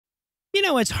You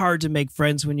know, it's hard to make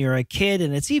friends when you're a kid,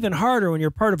 and it's even harder when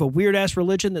you're part of a weird-ass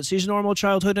religion that sees normal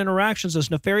childhood interactions as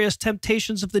nefarious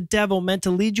temptations of the devil meant to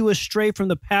lead you astray from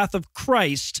the path of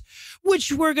Christ,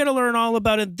 which we're going to learn all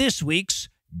about in this week's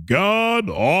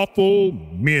God-Awful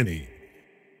Mini.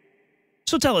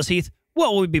 So tell us, Heath,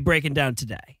 what will we be breaking down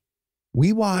today?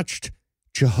 We watched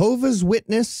Jehovah's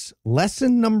Witness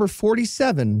lesson number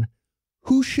 47,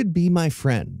 Who Should Be My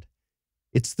Friend?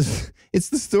 It's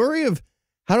the story of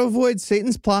how to avoid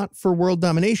Satan's plot for world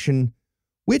domination,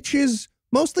 which is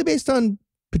mostly based on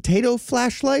potato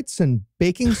flashlights and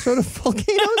baking soda volcanoes,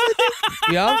 I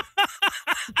think. Yep.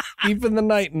 Even the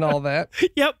night and all that.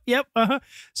 Yep.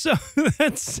 So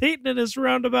that's Satan and his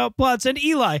roundabout plots. And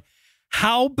Eli,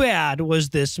 how bad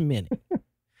was this mini?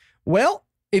 Well,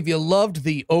 if you loved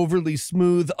the overly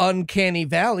smooth, uncanny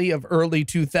valley of early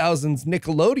 2000s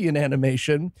Nickelodeon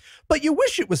animation, but you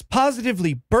wish it was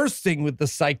positively bursting with the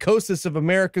psychosis of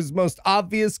America's most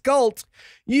obvious cult,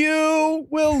 you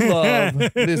will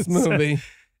love this movie.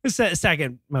 It's the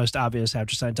second most obvious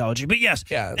after Scientology. But yes.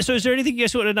 Yeah. So is there anything you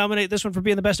guys want to nominate this one for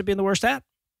being the best at being the worst at?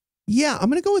 Yeah, I'm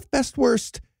going to go with best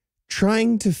worst,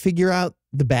 trying to figure out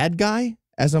the bad guy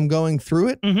as I'm going through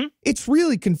it. Mm-hmm. It's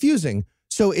really confusing.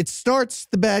 So it starts,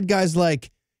 the bad guys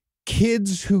like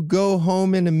kids who go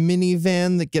home in a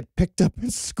minivan that get picked up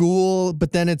at school,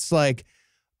 but then it's like,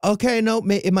 okay, no,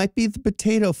 it might be the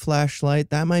potato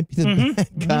flashlight. That might be the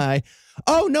bad guy.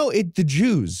 Oh, no, the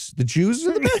Jews. The Jews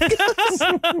are the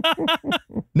bad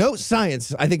guys? No,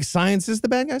 science. I think science is the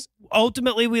bad guys.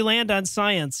 Ultimately, we land on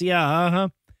science. Yeah,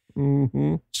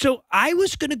 Mm-hmm. So I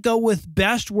was going to go with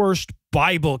best worst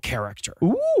Bible character.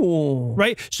 Ooh.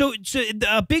 Right? So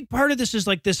a big part of this is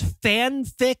like this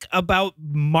fanfic about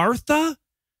Martha.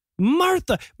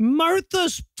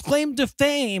 Martha's claim to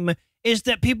fame is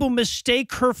that people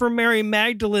mistake her for Mary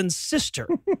Magdalene's sister.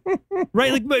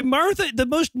 Right? Like Martha, the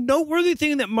most noteworthy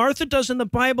thing that Martha does in the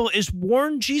Bible is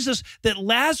warn Jesus that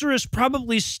Lazarus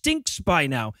probably stinks by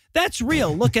now. That's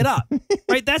real. Look it up.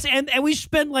 Right? And we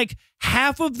spend like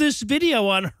half of this video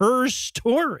on her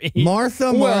story.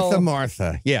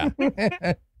 Martha. Yeah.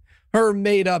 Her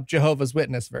made-up Jehovah's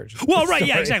Witness version. Well, right.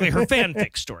 Yeah, exactly. Her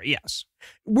fanfic story. Yes.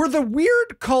 Were the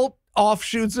weird cult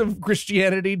offshoots of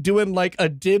Christianity doing like a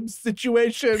dibs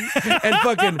situation and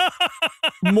fucking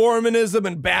Mormonism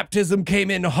and baptism came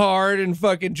in hard and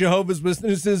fucking Jehovah's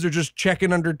Witnesses are just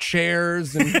checking under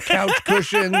chairs and couch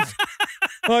cushions?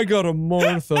 I got a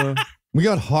Martha. We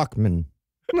got Hawkman.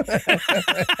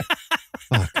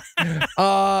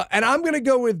 And I'm going to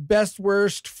go with best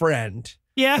worst friend.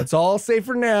 Yeah. That's all I'll say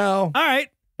for now. All right.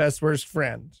 Best worst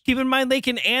friend. Keep in mind, they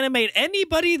can animate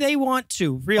anybody they want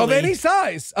to, really. Of any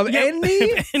size. Of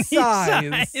any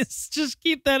size. Just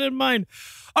keep that in mind.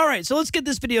 All right, so let's get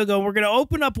this video going. We're going to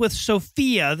open up with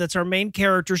Sophia. That's our main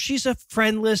character. She's a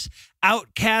friendless,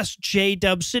 outcast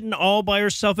J-dub sitting all by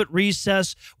herself at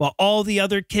recess while all the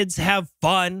other kids have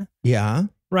fun. Yeah.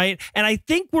 Right? And I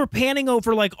think we're panning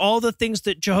over like all the things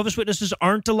that Jehovah's Witnesses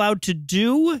aren't allowed to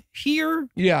do here.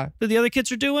 Yeah. That the other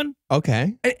kids are doing.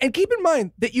 Okay. And keep in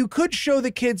mind that you could show the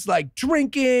kids like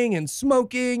drinking and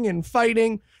smoking and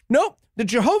fighting. Nope. The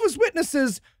Jehovah's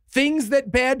Witnesses, things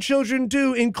that bad children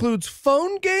do includes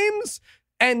phone games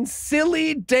and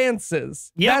silly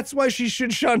dances. Yep. That's why she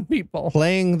should shun people.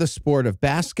 Playing the sport of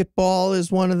basketball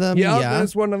is one of them. Yeah, Yeah.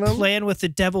 that's one of them. Playing with the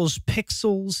devil's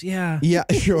pixels. Yeah. Yeah,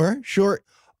 sure.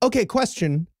 Okay,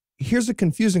 question. Here's a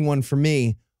confusing one for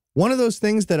me. One of those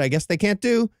things that I guess they can't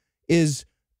do is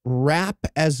rap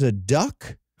as a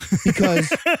duck,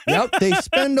 because they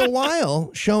spend a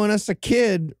while showing us a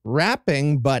kid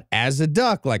rapping, but as a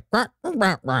duck, like I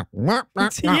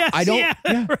don't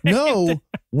know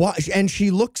why. And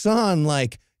she looks on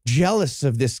like jealous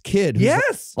of this kid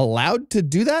who's allowed to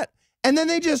do that. And then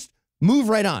they just move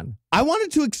right on. I wanted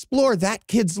to explore that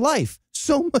kid's life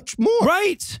so much more.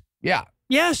 Right. Yeah.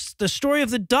 Yes, the story of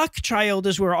the duck child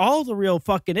is where all the real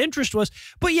fucking interest was.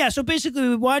 But yeah, so basically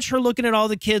we watch her looking at all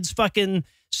the kids fucking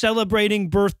celebrating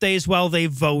birthdays while they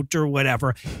vote or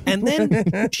whatever. And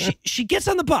then she gets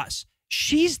on the bus.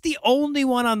 She's the only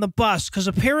one on the bus because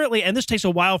apparently, and this takes a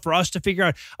while for us to figure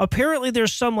out, apparently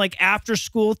there's some like after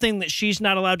school thing that she's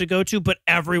not allowed to go to, but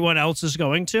everyone else is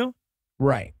going to.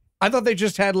 Right. I thought they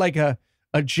just had like a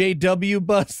JW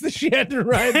bus that she had to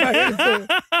ride by herself.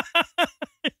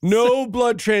 No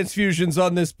blood transfusions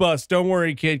on this bus. Don't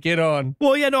worry, kid. Get on.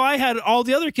 Well, yeah, no, I had all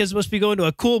the other kids must be going to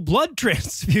a cool blood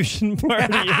transfusion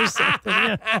party or something.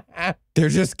 Yeah. They're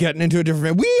just getting into a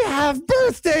different. We have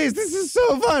birthdays. This is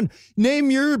so fun.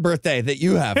 Name your birthday that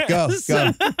you have. Go.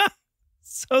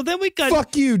 So then we got.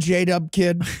 Fuck you, J-Dub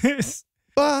kid.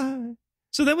 Bye.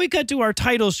 So then we cut to our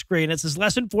title screen. It says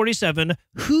lesson 47,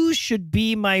 who should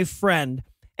be my friend?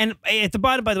 And at the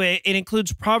bottom, by the way, it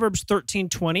includes Proverbs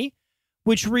 13:20,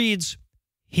 which reads,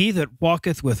 he that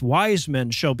walketh with wise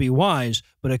men shall be wise,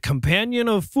 but a companion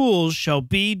of fools shall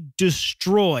be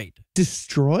destroyed.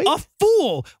 Destroyed? A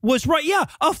fool was right. Yeah,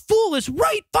 a fool is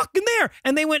right fucking there.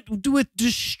 And they went with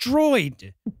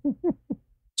destroyed.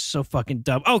 So fucking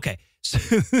dumb. Okay.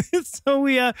 So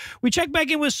we check back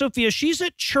in with Sophia. She's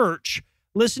at church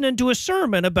listening to a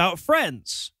sermon about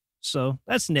friends. So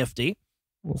that's nifty.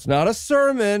 Well, it's not a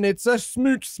sermon. It's a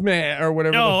smooch-sman or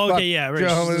whatever. Oh, the fuck okay, yeah. Right.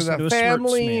 Jehovah is a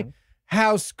family smooch-man.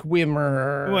 house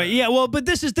quimmer. Well, yeah, well, but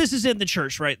this is in the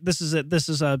church, right? This is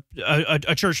a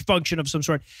church function of some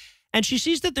sort. And she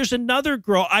sees that there's another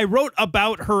girl. I wrote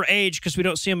about her age because we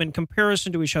don't see them in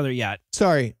comparison to each other yet.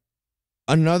 Sorry.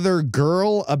 Another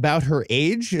girl about her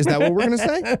age? Is that what we're going to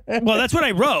say? Well, that's what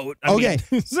I wrote. Okay.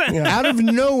 Out of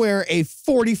nowhere, a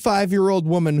 45-year-old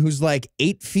woman who's like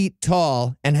 8 feet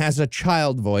tall and has a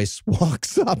child voice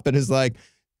walks up and is like,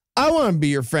 I want to be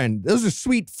your friend. Those are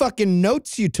sweet fucking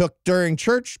notes you took during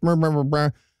church.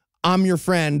 I'm your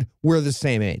friend. We're the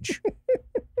same age.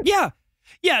 Yeah.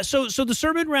 Yeah, so the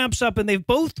sermon wraps up and they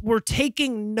both were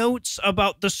taking notes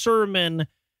about the sermon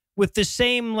with the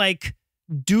same like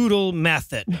doodle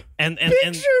method. And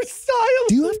Picture style.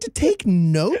 Do you have to take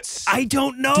notes? I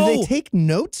don't know. Do they take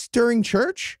notes during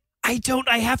church? I don't.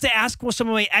 I have to ask some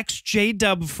of my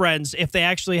ex-J-Dub friends if they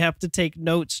actually have to take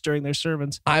notes during their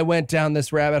sermons. I went down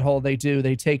this rabbit hole. They do.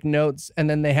 They take notes and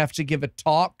then they have to give a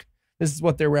talk. This is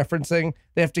what they're referencing.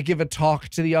 They have to give a talk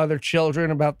to the other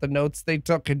children about the notes they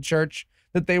took in church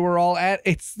that they were all at.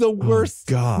 It's the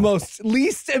worst, most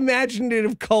least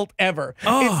imaginative cult ever.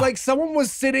 Oh. It's like someone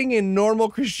was sitting in normal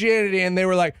Christianity and they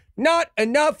were like, not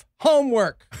enough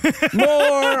homework.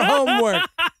 More homework.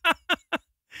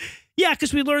 Yeah,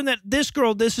 because we learned that this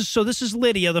girl, this is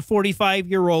Lydia, the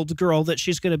 45-year-old girl that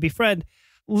she's going to befriend.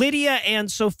 Lydia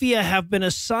and Sophia have been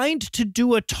assigned to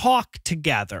do a talk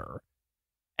together,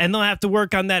 and they'll have to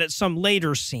work on that at some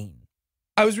later scene.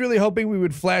 I was really hoping we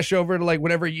would flash over to like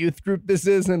whatever youth group this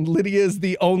is, and Lydia is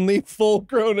the only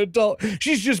full-grown adult.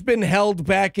 She's just been held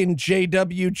back in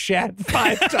JW chat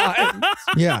 5 times.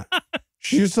 Yeah.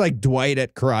 She's just like Dwight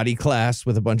at karate class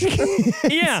with a bunch of kids.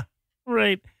 Yeah,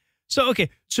 right. So, okay,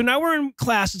 so now we're in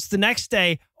class. It's the next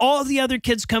day. All the other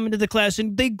kids come into the class,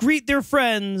 and they greet their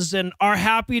friends and are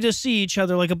happy to see each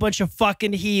other like a bunch of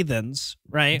fucking heathens,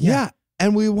 right? Yeah.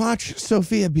 And we watch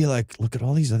Sophia be like, look at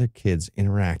all these other kids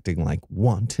interacting like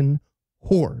wanton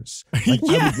whores. Like,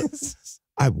 Yes.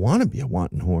 I want to be a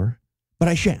wanton whore, but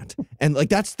I shan't. And like,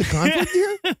 that's the conflict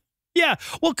here? Yeah.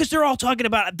 Well, because they're all talking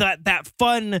about that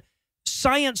fun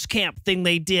science camp thing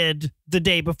they did the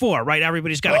day before, right?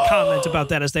 Everybody's got a comment about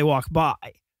that as they walk by.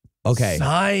 Okay.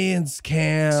 Science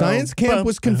camp. Science camp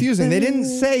was confusing. They didn't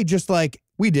say just like,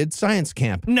 we did science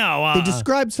camp. No. They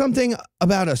described something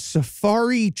about a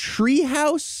safari tree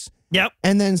house. Yep.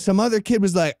 And then some other kid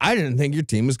was like, I didn't think your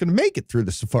team was going to make it through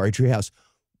the safari tree house.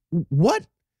 What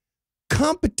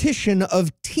competition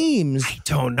of teams I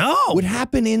don't know. would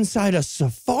happen inside a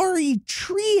safari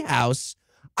tree house?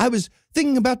 I was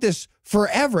thinking about this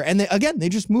forever. And they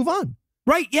just move on.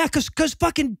 Right, yeah, because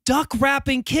fucking duck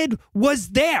rapping kid was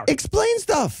there. Explain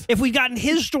stuff. If we'd gotten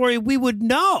his story, we would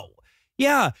know.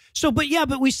 Yeah. So, but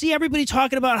we see everybody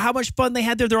talking about how much fun they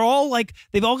had there. They're all like,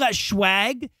 they've all got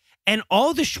swag, and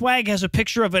all the swag has a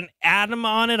picture of an atom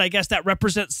on it. I guess that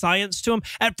represents science to them.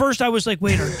 At first, I was like,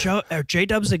 wait, are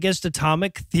J-Dubs against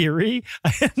atomic theory? I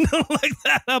had to look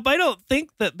that up. I don't think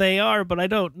that they are, but I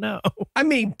don't know. I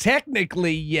mean,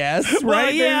 technically, yes, right?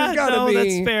 Well, yeah, There's gotta no, be...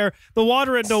 that's fair. The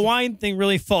water into wine thing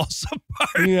really falls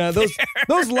apart. Yeah,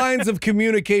 those lines of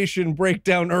communication break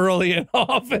down early and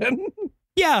often.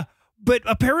 Yeah. But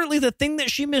apparently the thing that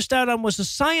she missed out on was a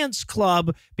science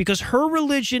club because her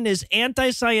religion is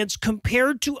anti-science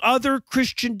compared to other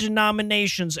Christian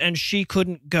denominations, and she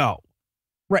couldn't go.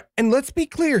 Right. And let's be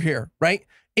clear here, right?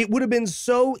 It would have been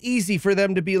so easy for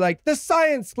them to be like, the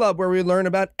science club where we learn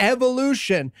about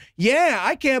evolution. Yeah,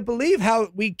 I can't believe how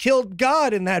we killed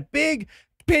God in that big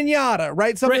piñata,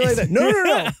 right? Something like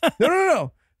that.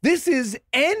 No. This is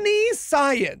any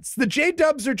science. The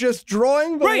J-Dubs are just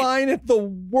drawing the line at the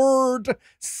word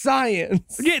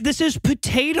science. Yeah, this is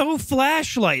potato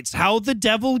flashlights, how the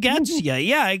devil gets you.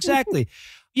 Yeah, exactly.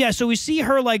 Yeah, so we see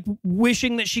her like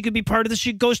wishing that she could be part of this.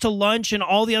 She goes to lunch and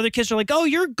all the other kids are like, oh,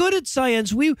 you're good at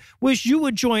science. We wish you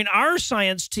would join our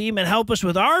science team and help us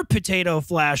with our potato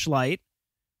flashlight.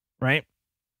 Right?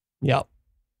 Yep.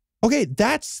 Okay,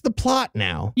 that's the plot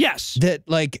now. Yes. That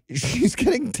like she's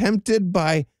getting tempted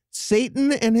by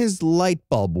Satan and his light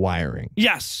bulb wiring.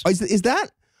 Yes. Is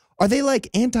that, are they like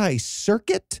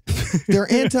anti-circuit?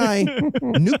 They're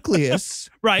anti-nucleus.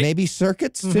 Right. Maybe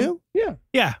circuits too? Yeah.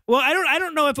 Yeah. Well, I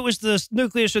don't know if it was the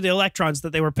nucleus or the electrons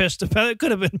that they were pissed about. It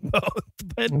could have been both.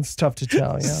 But It's tough to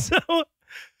tell, yeah.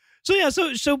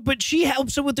 But she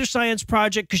helps him with their science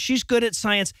project because she's good at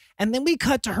science. And then we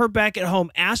cut to her back at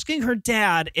home asking her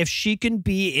dad if she can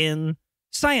be in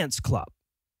science club.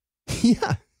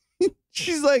 Yeah.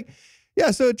 She's like,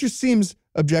 yeah, so it just seems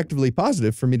objectively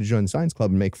positive for me to join the science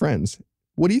club and make friends.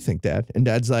 What do you think, Dad? And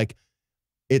Dad's like,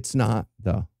 it's not,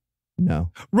 though.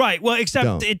 No. Right. Well, except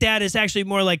Don't. Dad is actually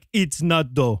more like, it's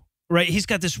not though. Right. He's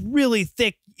got this really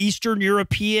thick Eastern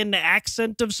European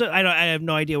accent of I have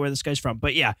no idea where this guy's from,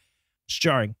 but yeah, it's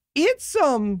jarring.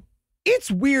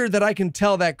 It's weird that I can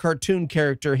tell that cartoon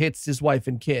character hits his wife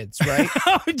and kids, right?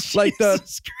 Oh, Jesus Like the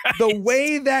Christ.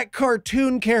 way that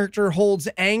cartoon character holds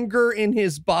anger in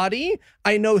his body,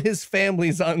 I know his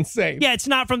family's unsafe. Yeah, it's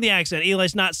not from the accent.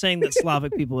 Eli's not saying that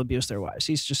Slavic people abuse their wives.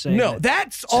 He's just saying No, that.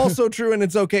 that's also true, and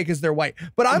it's okay because they're white.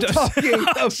 But I'm talking Oh,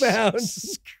 about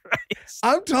Jesus Christ.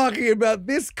 I'm talking about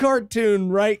this cartoon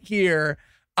right here.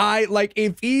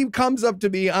 If he comes up to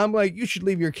me, I'm like, you should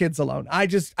leave your kids alone. I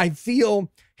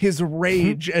feel his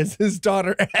rage as his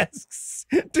daughter asks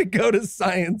to go to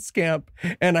science camp,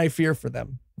 and I fear for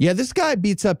them. Yeah, this guy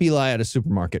beats up Eli at a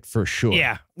supermarket for sure.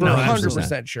 Yeah. For No,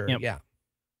 100% sure. Yep. Yeah.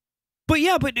 But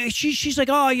she's like,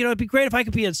 oh, it'd be great if I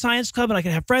could be in science club and I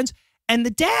could have friends. And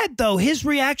the dad, though, his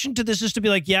reaction to this is to be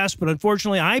like, yes, but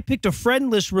unfortunately, I picked a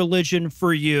friendless religion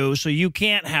for you, so you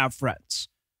can't have friends.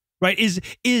 Right?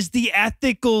 Is the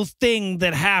ethical thing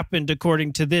that happened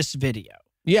according to this video.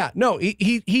 Yeah, no,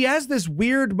 he has this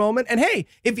weird moment. And hey,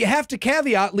 if you have to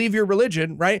caveat, leave your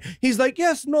religion, right? He's like,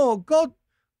 yes, no, God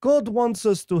wants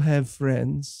us to have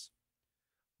friends.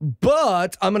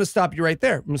 But I'm going to stop you right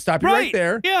there. I'm going to stop you right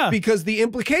there. Yeah. Because the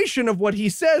implication of what he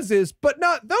says is, but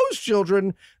not those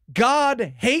children.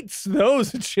 God hates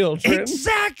those children.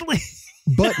 Exactly.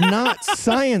 But not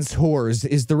science whores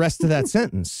is the rest of that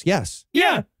sentence. Yes.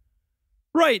 Yeah.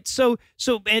 Right. So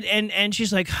and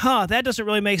she's like, that doesn't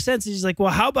really make sense. And he's like, well,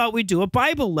 how about we do a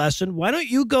Bible lesson? Why don't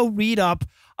you go read up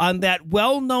on that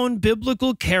well-known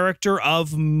biblical character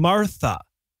of Martha?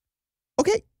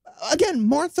 Okay. Again,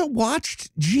 Martha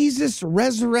watched Jesus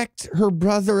resurrect her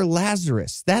brother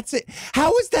Lazarus. That's it.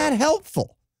 How is that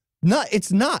helpful?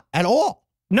 It's not at all.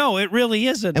 No, it really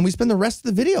isn't. And we spend the rest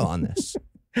of the video on this.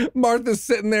 Martha's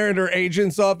sitting there in her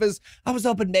agent's office. I was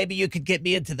hoping maybe you could get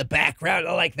me into the background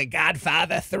of like The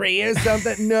Godfather 3 or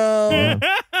something. No.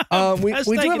 We Best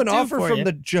do I have can an do offer for from you.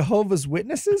 the Jehovah's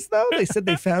Witnesses, though. They said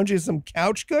they found you some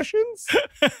couch cushions.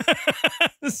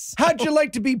 How'd you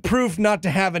like to be proof not to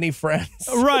have any friends?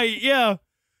 Right, yeah.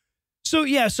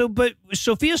 But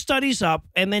Sophia studies up,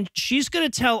 and then she's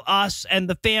going to tell us and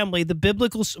the family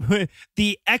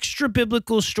the extra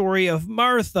biblical story of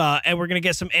Martha, and we're going to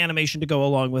get some animation to go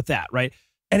along with that, right?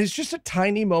 And it's just a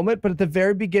tiny moment, but at the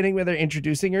very beginning when they're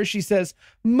introducing her, she says,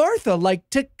 Martha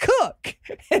liked to cook.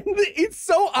 And it's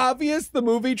so obvious, the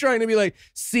movie trying to be like,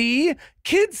 see,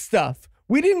 kid stuff.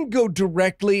 We didn't go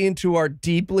directly into our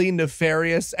deeply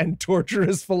nefarious and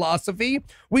torturous philosophy.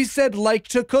 We said like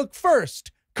to cook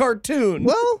first. Cartoon.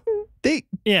 Well,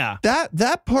 Yeah.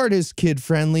 that part is kid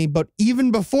friendly, but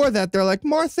even before that, they're like,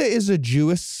 Martha is a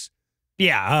Jewess.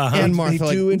 Yeah. And They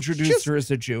Martha do like, introduce just her as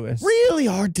a Jewess. really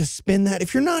hard to spin that.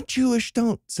 If you're not Jewish,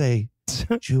 don't say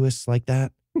Jewess like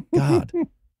that. God.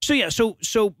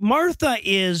 So Martha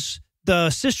is the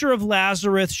sister of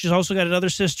Lazarus. She's also got another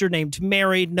sister named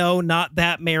Mary. No, not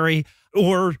that Mary,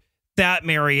 or that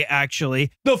Mary,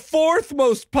 actually. The fourth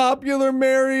most popular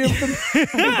Mary of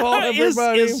all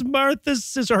everybody. is Martha's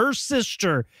sister. Her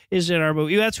sister is in our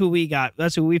movie. That's who we got.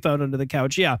 That's who we found under the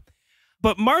couch. Yeah.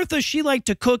 But Martha, she liked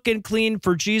to cook and clean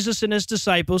for Jesus and his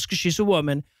disciples because she's a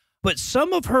woman. But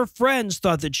some of her friends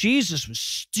thought that Jesus was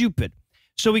stupid.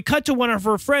 So we cut to one of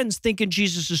her friends thinking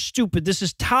Jesus is stupid. This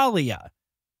is Talia,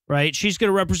 right? She's going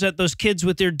to represent those kids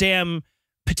with their damn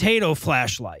potato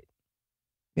flashlight.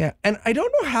 Yeah, and I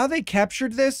don't know how they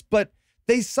captured this, but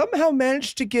they somehow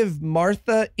managed to give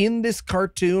Martha in this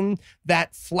cartoon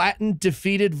that flattened,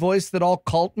 defeated voice that all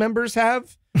cult members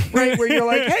have, right? Where you're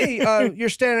like, hey, you're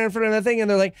standing in front of the thing, and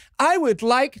they're like, I would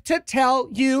like to tell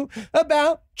you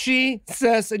about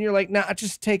Jesus. And you're like, nah,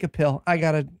 just take a pill.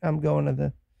 I'm going to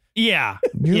the... Yeah.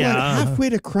 You're like halfway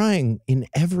to crying in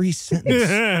every sentence.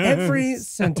 Every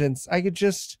sentence. I could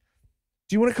just...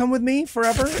 Do you want to come with me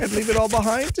forever and leave it all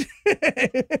behind?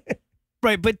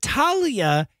 Right, but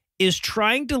Talia is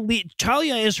trying to lead...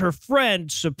 Talia is her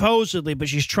friend, supposedly, but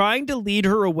she's trying to lead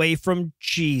her away from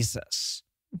Jesus.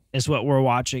 is what we're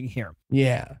watching here.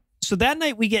 Yeah. So that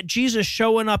night we get Jesus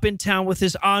showing up in town with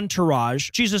his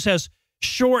entourage. Jesus has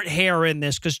short hair in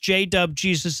this because J-Dub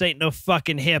Jesus ain't no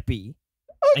fucking hippie.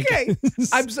 Okay.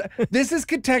 This is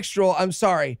contextual. I'm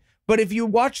sorry. But if you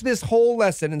watch this whole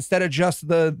lesson instead of just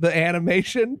the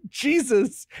animation,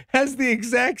 Jesus has the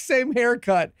exact same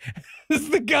haircut as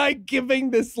the guy giving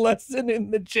this lesson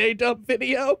in the J-Dub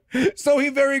video. So he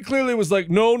very clearly was like,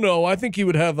 no, I think he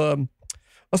would have a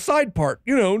side part,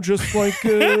 you know, just like,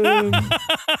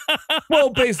 well,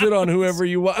 base it on whoever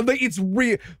you want. Like, it's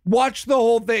watch the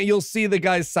whole thing. You'll see the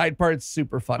guy's side part. It's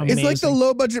super funny. Amazing. It's like the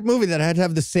low budget movie that had to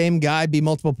have the same guy be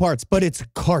multiple parts, but it's a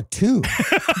cartoon.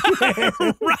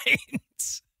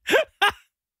 Right.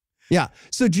 Yeah.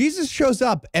 So Jesus shows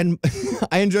up, and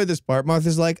I enjoyed this part.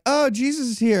 Martha's like, oh, Jesus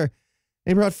is here.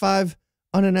 They brought 5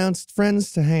 unannounced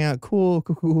friends to hang out. Cool.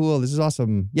 This is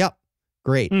awesome. Yep.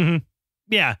 Great. Mm-hmm.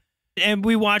 Yeah. And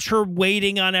we watch her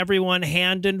waiting on everyone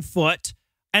hand and foot.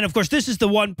 And of course, this is the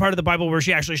one part of the Bible where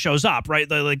she actually shows up,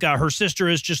 right? Like her sister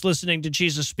is just listening to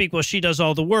Jesus speak while she does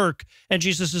all the work. And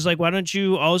Jesus is like, why don't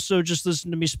you also just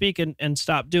listen to me speak and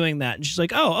stop doing that? And she's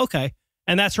like, oh, okay.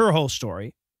 And that's her whole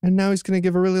story. And now he's going to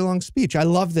give a really long speech. I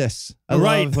love this. I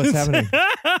love what's happening.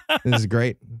 This is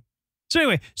great. So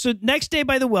anyway, so next day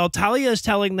by the well, Talia is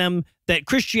telling them that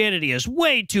Christianity is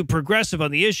way too progressive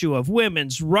on the issue of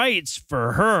women's rights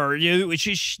for her.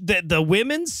 The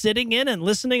women sitting in and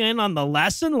listening in on the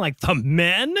lesson, like the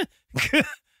men.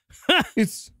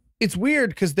 It's weird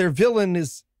because their villain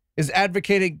is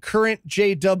advocating current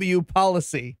JW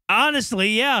policy.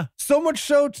 Honestly, yeah. So much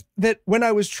so that when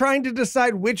I was trying to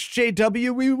decide which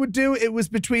JW we would do, it was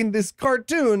between this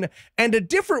cartoon and a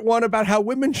different one about how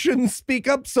women shouldn't speak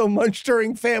up so much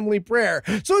during family prayer.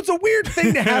 So it's a weird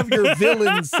thing to have your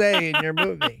villain say in your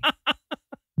movie.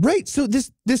 Right. So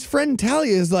this friend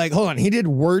Talia is like, hold on, he did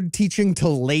word teaching to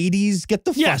ladies. Get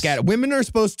the fuck out of it. Women are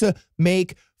supposed to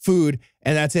make food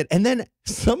and that's it. And then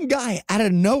some guy out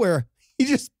of nowhere, he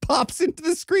just pops into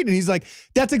the screen and he's like,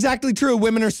 that's exactly true.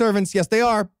 Women are servants. Yes, they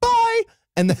are. Bye.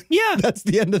 And then that's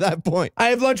the end of that point. I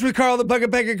have lunch with Carl the Bucket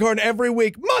Bacon Corn every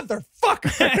week.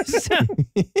 Motherfucker.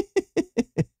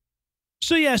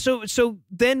 So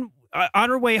then on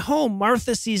her way home,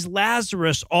 Martha sees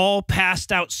Lazarus all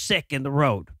passed out sick in the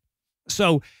road.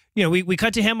 So, you know, we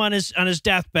cut to him on his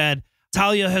deathbed.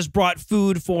 Talia has brought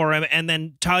food for him, and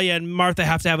then Talia and Martha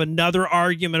have to have another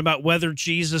argument about whether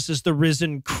Jesus is the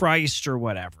risen Christ or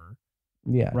whatever.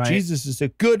 Yeah, right? Jesus is a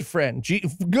good friend.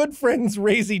 Good friends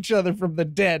raise each other from the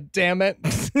dead, damn it.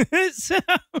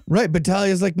 Right, but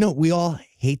Talia's like, no, we all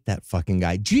hate that fucking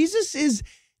guy. Jesus is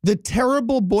the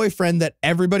terrible boyfriend that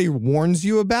everybody warns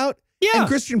you about. Yeah. And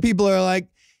Christian people are like,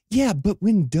 yeah, but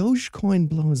when Dogecoin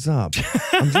blows up,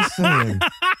 I'm just saying.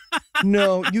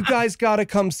 No, you guys got to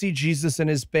come see Jesus and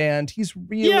his band. He's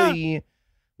really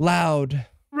loud.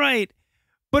 Right.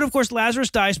 But of course, Lazarus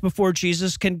dies before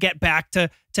Jesus can get back to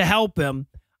help him.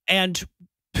 And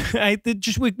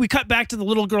we cut back to the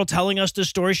little girl telling us this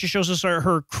story. She shows us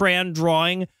her crayon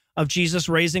drawing of Jesus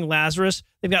raising Lazarus.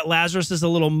 They've got Lazarus as a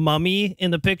little mummy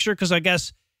in the picture because I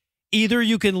guess either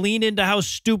you can lean into how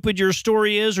stupid your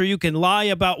story is or you can lie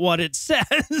about what it says.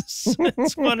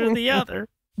 It's one or the other.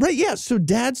 Right, yeah. So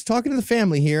Dad's talking to the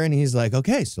family here, and he's like,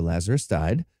 okay, so Lazarus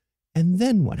died, and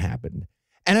then what happened?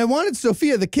 And I wanted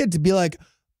Sophia, the kid, to be like,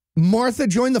 Martha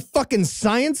joined the fucking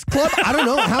science club? I don't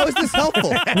know. How is this helpful?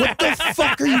 What the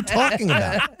fuck are you talking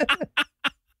about?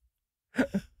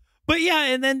 But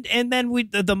yeah, and then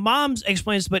the mom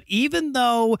explains, but even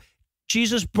though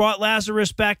Jesus brought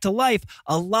Lazarus back to life,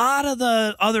 a lot of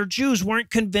the other Jews weren't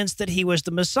convinced that he was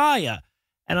the Messiah.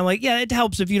 And I'm like, yeah, it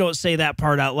helps if you don't say that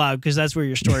part out loud because that's where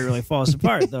your story really falls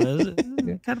apart, though.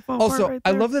 It kind of falls also, apart right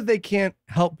I there. love that they can't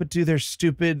help but do their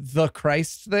stupid the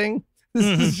Christ thing.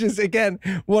 This is just, again,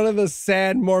 one of the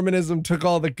sad Mormonism took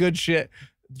all the good shit.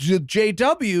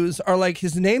 JWs are like,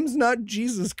 his name's not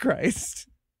Jesus Christ.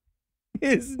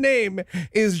 His name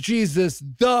is Jesus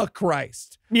the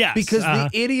Christ. Yes. Because the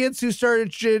idiots who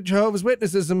started Jehovah's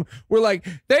Witnesses were like,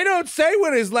 they don't say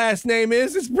what his last name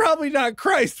is. It's probably not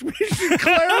Christ. We should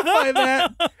clarify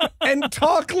that and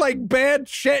talk like bad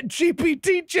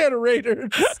ChatGPT generators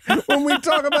when we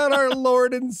talk about our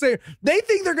Lord and Savior. They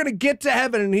think they're going to get to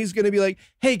heaven and he's going to be like,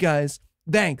 hey, guys,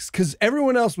 thanks, because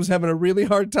everyone else was having a really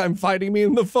hard time finding me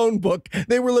in the phone book.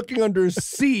 They were looking under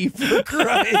C for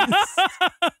Christ.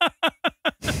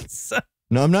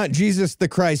 No, I'm not Jesus the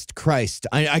Christ.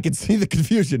 I can see the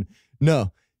confusion.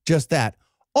 No, just that.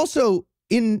 Also,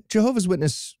 in Jehovah's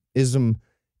Witnessism,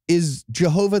 is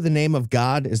Jehovah the name of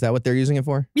God? Is that what they're using it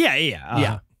for?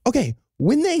 Yeah. Okay.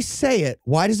 when they say it,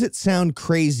 why does it sound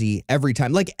crazy every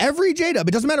time? Like every J-Dub,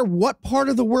 it doesn't matter what part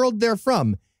of the world they're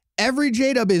from. Every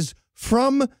J-Dub is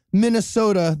from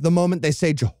Minnesota the moment they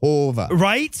say Jehovah.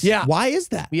 Right? Yeah. Why is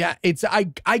that? Yeah, it's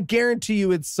I guarantee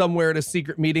you it's somewhere at a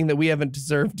secret meeting that we haven't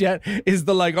deserved yet. Is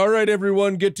the like, all right,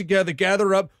 everyone, get together,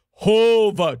 gather up,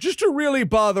 Hova, just to really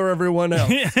bother everyone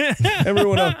else.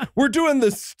 Everyone else. We're doing the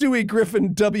Stewie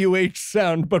Griffin WH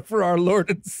sound, but for our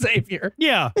Lord and Savior.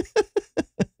 Yeah.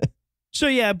 So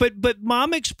yeah, but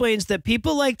Mom explains that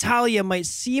people like Talia might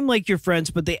seem like your friends,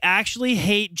 but they actually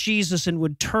hate Jesus and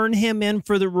would turn him in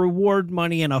for the reward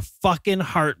money in a fucking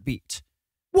heartbeat.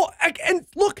 Well, and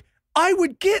look, I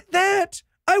would get that.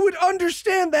 I would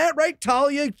understand that, right?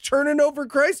 Talia turning over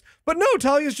Christ. But no,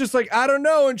 Talia's just like, I don't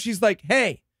know. And she's like,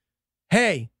 hey,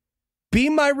 be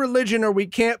my religion or we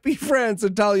can't be friends.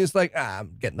 And Talia's like,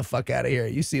 I'm getting the fuck out of here.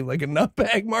 You seem like a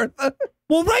nutbag, Martha.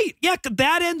 Well, right. Yeah,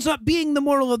 that ends up being the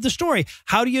moral of the story.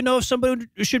 How do you know if somebody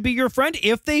should be your friend?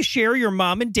 If they share your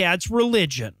mom and dad's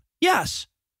religion. Yes.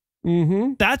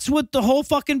 Mm-hmm. That's what the whole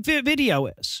fucking video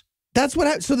is. That's what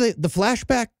happened. So the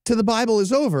flashback to the Bible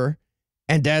is over,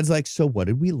 and Dad's like, so what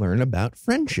did we learn about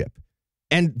friendship?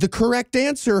 And the correct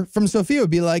answer from Sophia would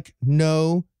be like,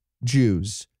 no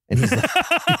Jews. And he's like,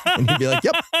 and he'd be like,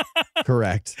 yep,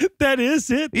 correct. That is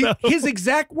it, though. His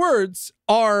exact words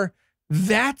are,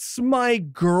 that's my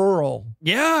girl.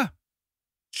 Yeah.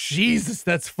 Jesus,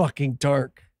 that's fucking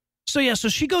dark. So yeah, so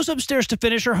she goes upstairs to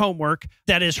finish her homework.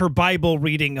 That is her Bible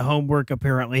reading homework,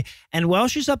 apparently. And while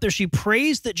she's up there, she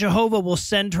prays that Jehovah will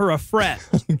send her a friend.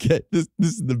 Okay, this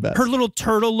is the best. Her little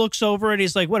turtle looks over and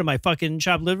he's like, what am I, fucking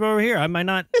chopped liver over here? Am I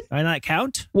not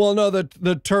count? Well, no,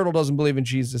 the turtle doesn't believe in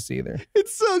Jesus either.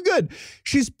 It's so good.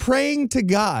 She's praying to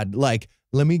God, like,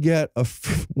 let me get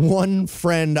one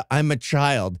friend. I'm a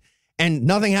child. And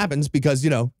nothing happens because,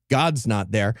 God's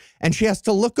not there. And she has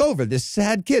to look over this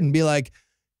sad kid and be like,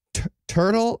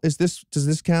 turtle, does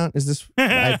this count? Is this,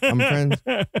 I'm friends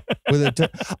with a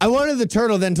turtle. I wanted the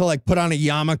turtle then to like put on a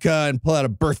yarmulke and pull out a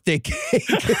birthday cake.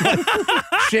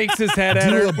 Shakes his head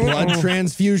at her. Do a blood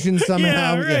transfusion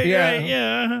somehow.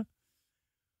 Yeah.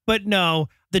 But no,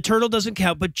 the turtle doesn't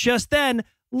count. But just then,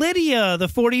 Lydia, the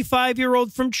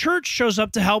 45-year-old from church, shows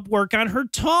up to help work on her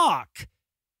talk.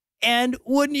 And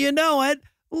wouldn't you know it,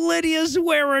 Lydia's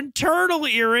wearing turtle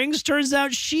earrings. Turns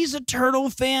out she's a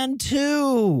turtle fan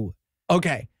too.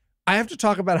 Okay, I have to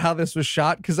talk about how this was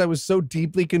shot because I was so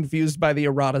deeply confused by the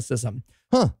eroticism.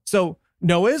 So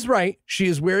Noah is right. She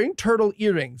is wearing turtle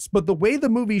earrings, but the way the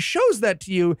movie shows that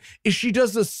to you is she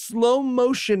does a slow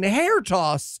motion hair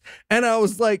toss. And I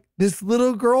was like, this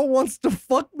little girl wants to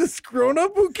fuck this grown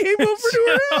up who came over to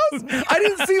her house. I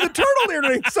didn't see the turtle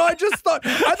earrings. So I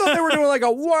thought they were doing like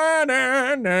a wah,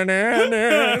 na, na, na,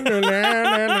 na, na,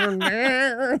 na,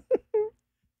 na.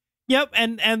 Yep,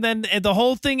 and then the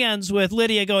whole thing ends with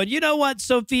Lydia going, you know what,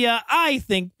 Sophia, I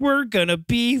think we're gonna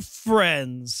be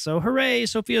friends. So hooray,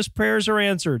 Sophia's prayers are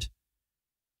answered.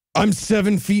 I'm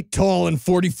 7 feet tall and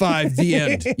 45, the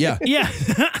end. Yeah. Yeah,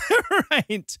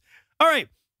 right. All right,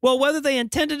 well, whether they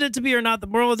intended it to be or not, the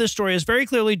moral of this story is very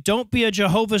clearly don't be a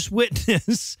Jehovah's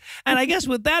Witness. And I guess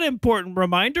with that important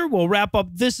reminder, we'll wrap up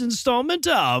this installment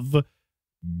of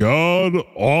God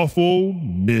Awful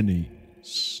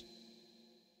Minis.